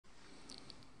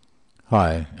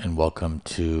Hi, and welcome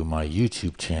to my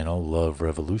YouTube channel, Love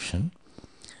Revolution.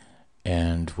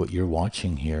 And what you're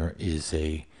watching here is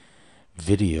a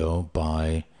video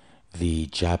by the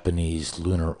Japanese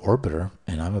lunar orbiter,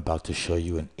 and I'm about to show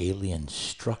you an alien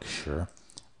structure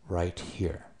right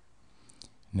here.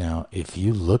 Now, if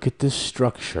you look at this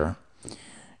structure,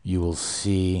 you will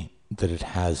see that it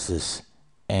has this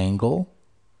angle,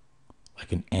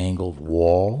 like an angled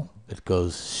wall that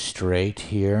goes straight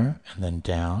here and then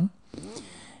down.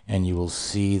 And you will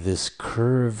see this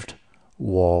curved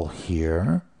wall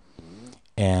here,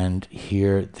 and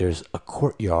here there's a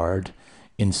courtyard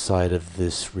inside of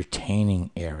this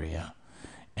retaining area,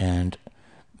 and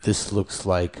this looks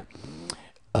like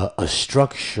a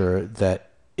structure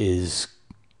that is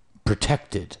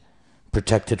protected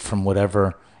from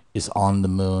whatever is on the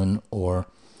moon or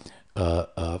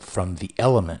from the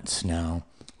elements. Now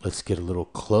let's get a little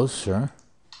closer.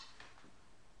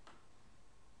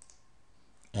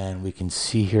 And we can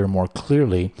see here more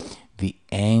clearly the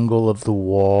angle of the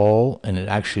wall, and it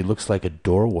actually looks like a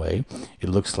doorway. It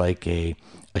looks like a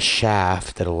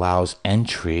shaft that allows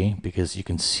entry, because you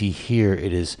can see here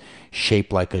it is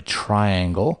shaped like a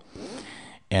triangle,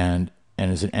 and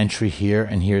there's an entry here,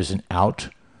 and here's an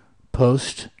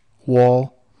outpost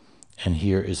wall, and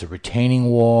here is a retaining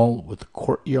wall with a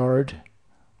courtyard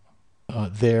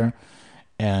there,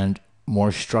 and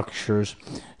more structures.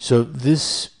 So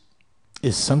this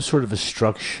is some sort of a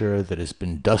structure that has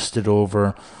been dusted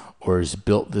over or is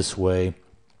built this way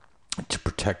to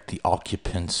protect the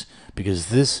occupants, because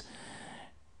this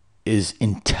is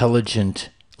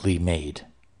intelligently made.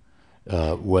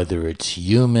 Whether it's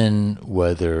human,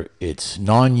 whether it's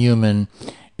non-human,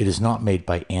 it is not made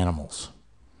by animals.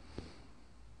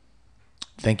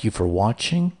 Thank you for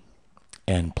watching,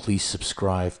 and please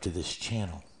subscribe to this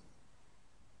channel.